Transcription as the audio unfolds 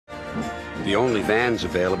The only vans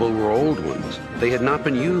available were old ones. They had not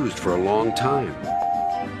been used for a long time.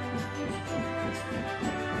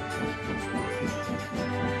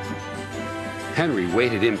 Henry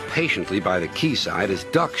waited impatiently by the quayside as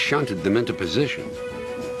Duck shunted them into position.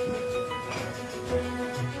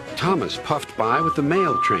 Thomas puffed by with the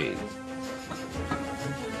mail train.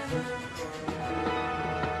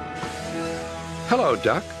 Hello,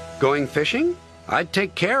 Duck. Going fishing? I'd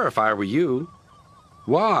take care if I were you.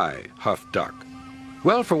 Why? Huffed Duck.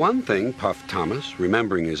 Well, for one thing, puffed Thomas,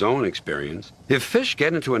 remembering his own experience, if fish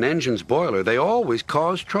get into an engine's boiler, they always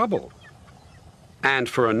cause trouble. And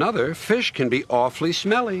for another, fish can be awfully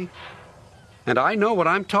smelly. And I know what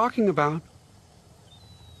I'm talking about.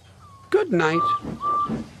 Good night.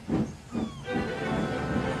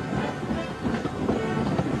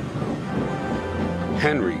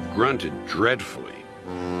 Henry grunted dreadfully.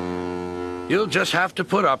 You'll just have to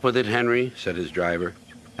put up with it, Henry, said his driver.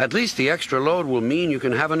 At least the extra load will mean you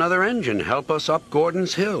can have another engine help us up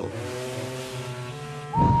Gordon's Hill.